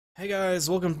Hey guys,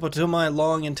 welcome to my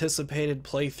long-anticipated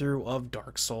playthrough of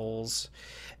Dark Souls.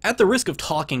 At the risk of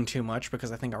talking too much,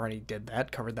 because I think I already did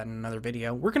that, covered that in another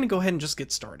video, we're going to go ahead and just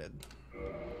get started.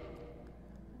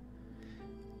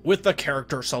 With the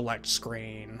character select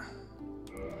screen.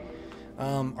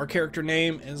 Our character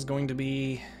name is going to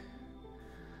be...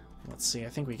 Let's see, I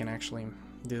think we can actually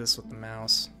do this with the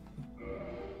mouse.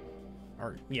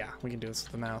 Or, yeah, we can do this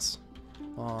with the mouse.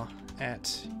 At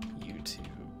YouTube.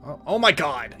 Oh my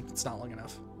god! It's not long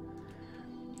enough.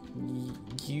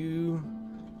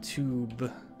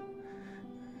 YouTube.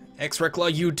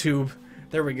 X-Reclaw YouTube.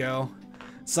 There we go.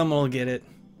 Someone will get it.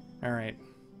 Alright.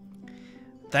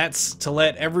 That's to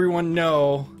let everyone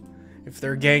know, if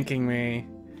they're ganking me,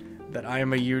 that I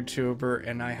am a YouTuber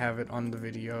and I have it on the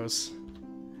videos.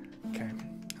 Okay.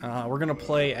 We're gonna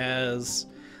play as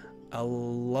a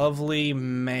lovely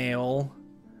male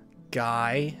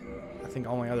guy. I think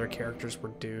all my other characters were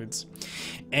dudes.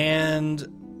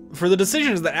 And for the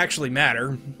decisions that actually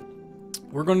matter,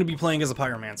 we're going to be playing as a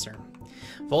pyromancer.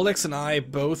 Voldex and I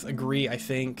both agree, I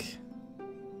think,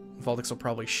 Voldex will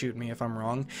probably shoot me if I'm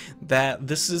wrong, that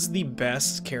this is the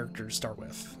best character to start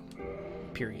with.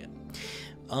 Period.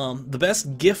 The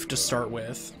best gift to start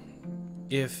with,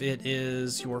 if it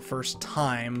is your first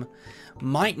time,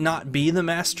 might not be the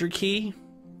Master Key,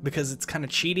 because it's kind of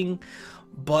cheating,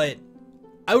 but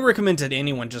I would recommend to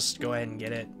anyone just go ahead and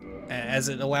get it, as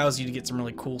it allows you to get some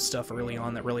really cool stuff early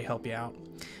on that really help you out.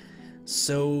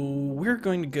 So we're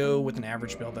going to go with an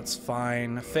average build, that's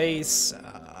fine. Face,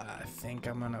 I think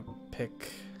I'm gonna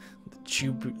pick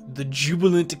the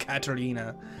Jubilant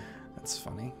Katarina. That's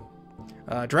funny.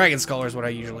 Dragon Scholar is what I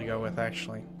usually go with,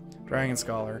 actually. Dragon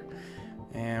Scholar.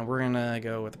 And we're gonna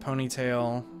go with the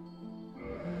ponytail.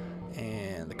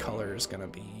 And the color is gonna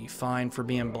be fine for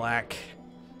being black.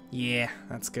 Yeah,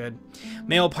 that's good.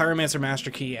 Male Pyromancer Master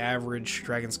Key, average,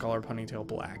 Dragon Scholar, ponytail,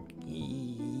 black.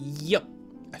 Yep.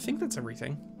 I think that's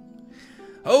everything.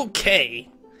 Okay.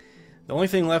 The only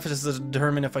thing left is to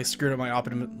determine if I screwed up my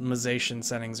optimization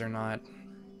settings or not.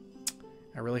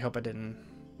 I really hope I didn't.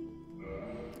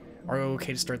 Are we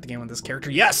okay to start the game with this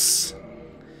character? Yes!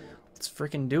 Let's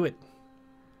freaking do it.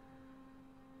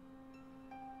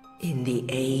 In the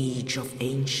age of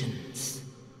ancients,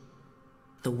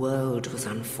 the world was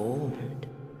unformed,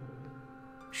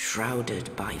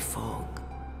 shrouded by fog.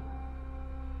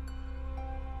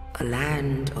 A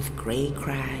land of grey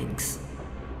crags,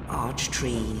 arch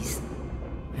trees,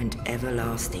 and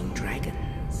everlasting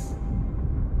dragons.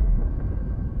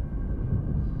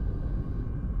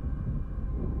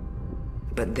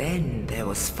 But then there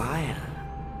was fire,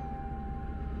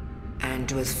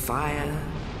 and with fire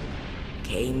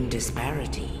came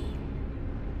disparity.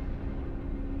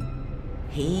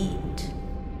 Heat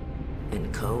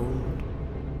and cold,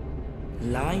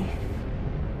 life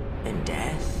and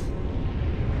death,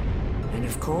 and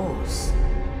of course,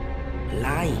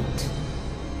 light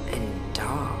and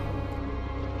dark.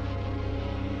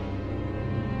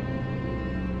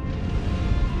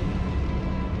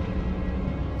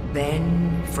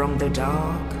 Then from the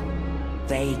dark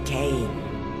they came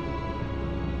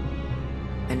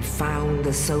and found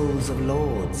the souls of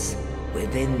lords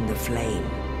within the flame.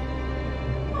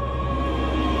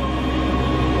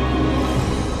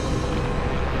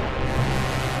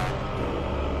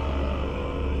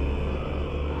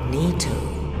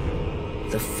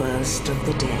 The first of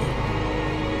the dead.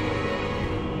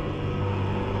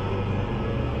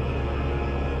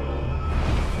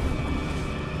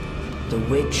 The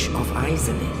Witch of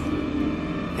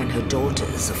Izalith and her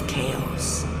daughters of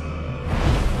Chaos.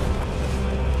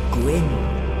 Gwyn,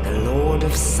 the Lord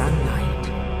of Sunlight,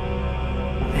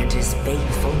 and his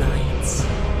faithful knights.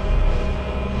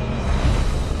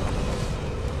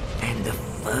 And the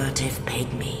furtive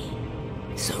pygmy,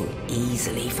 so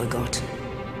easily forgotten.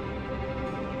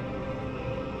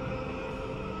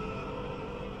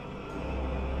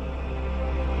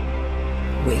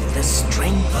 With the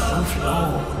strength of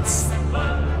lords,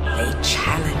 they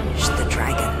challenged the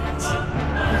dragons.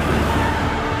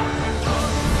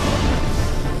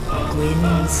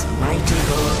 Gwyn's mighty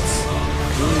gods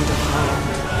peeled apart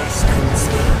their stone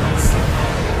scales.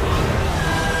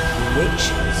 The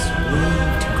witches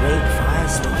weaved great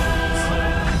firestorms.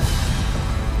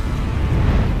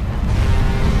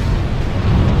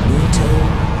 Nito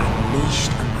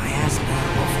unleashed a miasma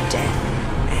of death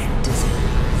and disease.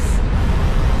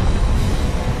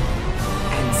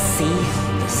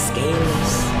 The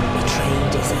scaleless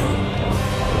betrayed his end,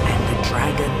 and the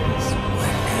dragons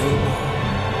were no more.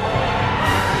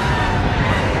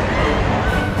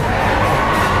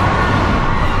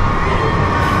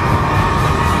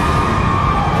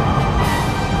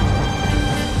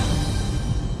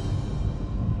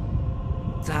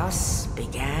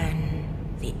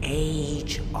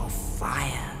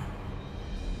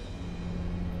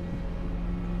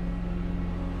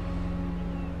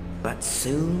 But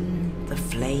soon the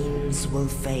flames will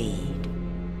fade,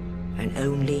 and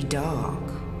only dark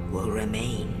will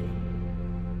remain.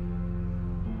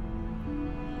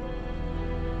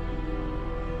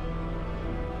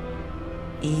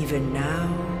 Even now,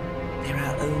 there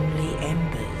are only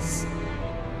embers,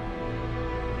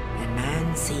 and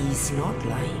man sees not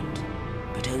light,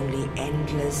 but only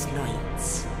endless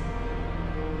nights.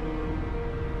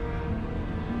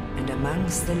 And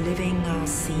amongst the living are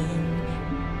seen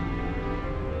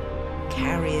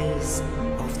carriers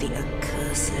of the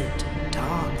accursed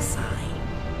dark side.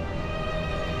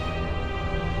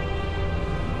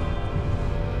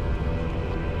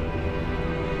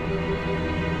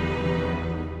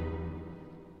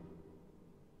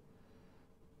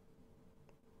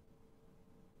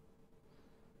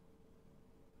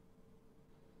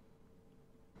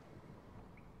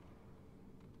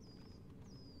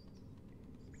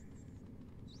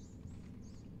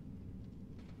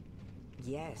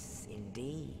 Yes,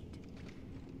 indeed.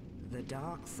 The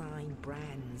dark sign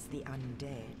brands the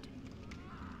undead.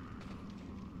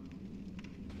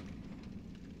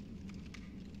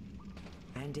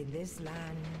 And in this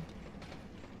land,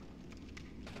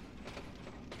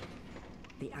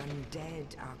 the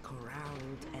undead are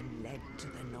corralled and led to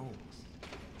the north.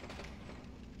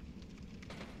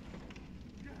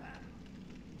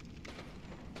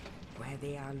 Where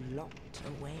they are locked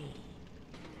away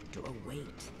to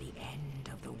await the end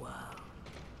of the world.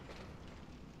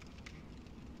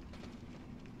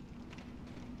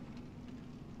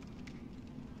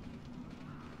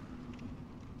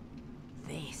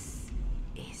 This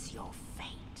is your fate.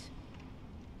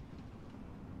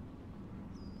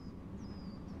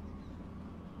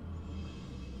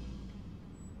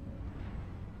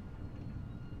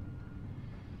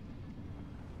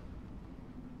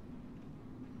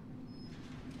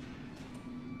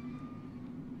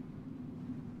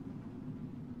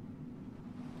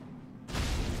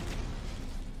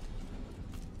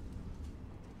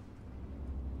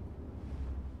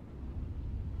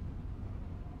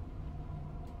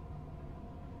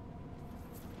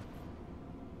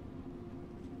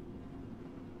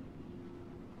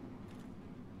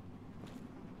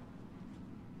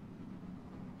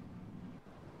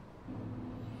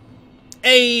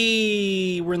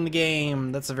 Hey, we're in the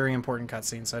game. That's a very important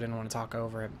cutscene, so I didn't want to talk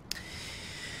over it.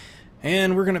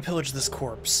 And we're gonna pillage this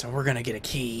corpse, and we're gonna get a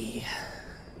key.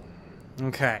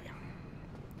 Okay.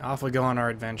 Off we go on our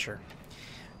adventure.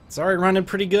 It's already running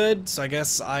pretty good, so I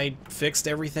guess I fixed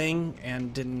everything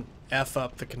and didn't F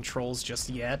up the controls just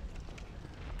yet.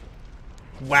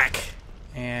 Whack.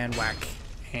 And whack.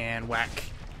 And whack.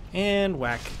 And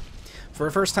whack. For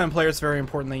a first-time player, it's very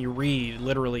important that you read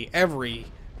literally every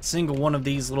single one of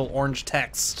these little orange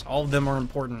texts. All of them are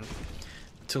important.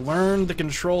 To learn the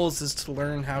controls is to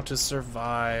learn how to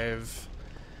survive.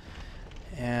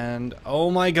 And oh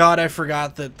my god, I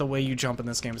forgot that the way you jump in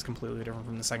this game is completely different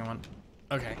from the second one.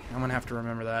 Okay, I'm gonna have to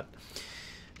remember that.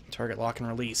 Target lock and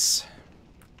release.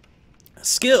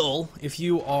 Skill, if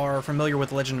you are familiar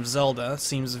with Legend of Zelda,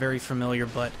 seems very familiar,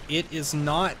 but it is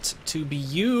not to be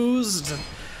used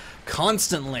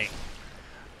constantly.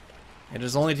 It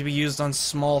is only to be used on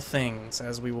small things,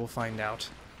 as we will find out.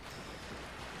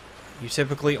 You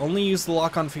typically only use the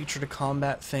lock-on feature to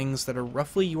combat things that are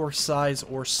roughly your size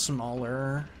or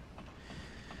smaller.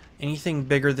 Anything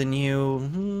bigger than you,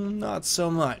 not so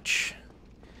much.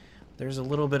 There's a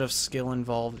little bit of skill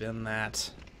involved in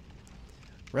that.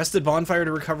 Rest at bonfire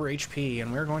to recover HP,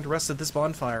 and we're going to rest at this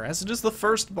bonfire, as it is the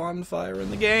first bonfire in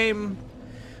the game.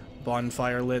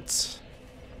 Bonfire lit.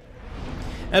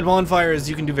 At bonfires,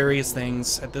 you can do various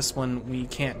things. At this one, we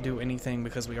can't do anything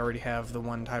because we already have the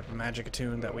one type of magic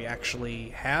attune that we actually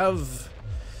have.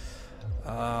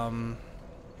 I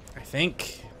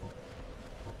think.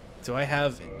 Do I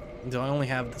only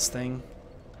have this thing?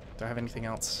 Do I have anything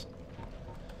else?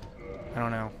 I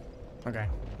don't know. Okay.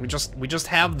 We just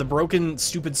have the broken,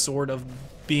 stupid sword of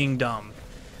being dumb.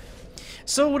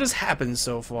 So what has happened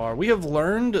so far? We have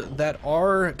learned that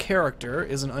our character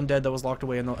is an undead that was locked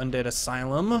away in the undead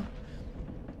asylum,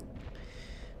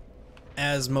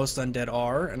 as most undead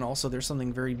are, and also there's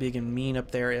something very big and mean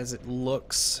up there as it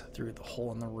looks through the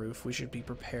hole in the roof. We should be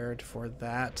prepared for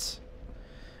that.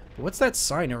 But what's that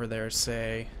sign over there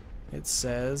say? It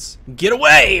says, "Get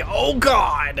away! Oh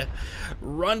god!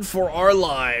 Run for our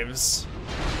lives!"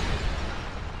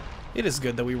 It is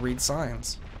good that we read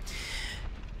signs.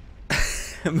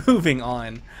 Moving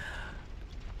on.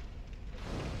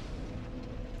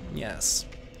 Yes.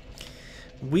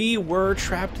 We were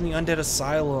trapped in the undead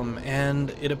asylum,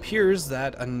 and it appears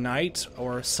that a knight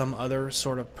or some other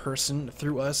sort of person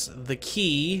threw us the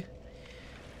key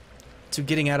to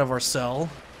getting out of our cell.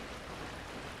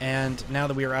 And now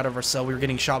that we are out of our cell, we were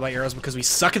getting shot by arrows because we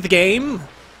suck at the game.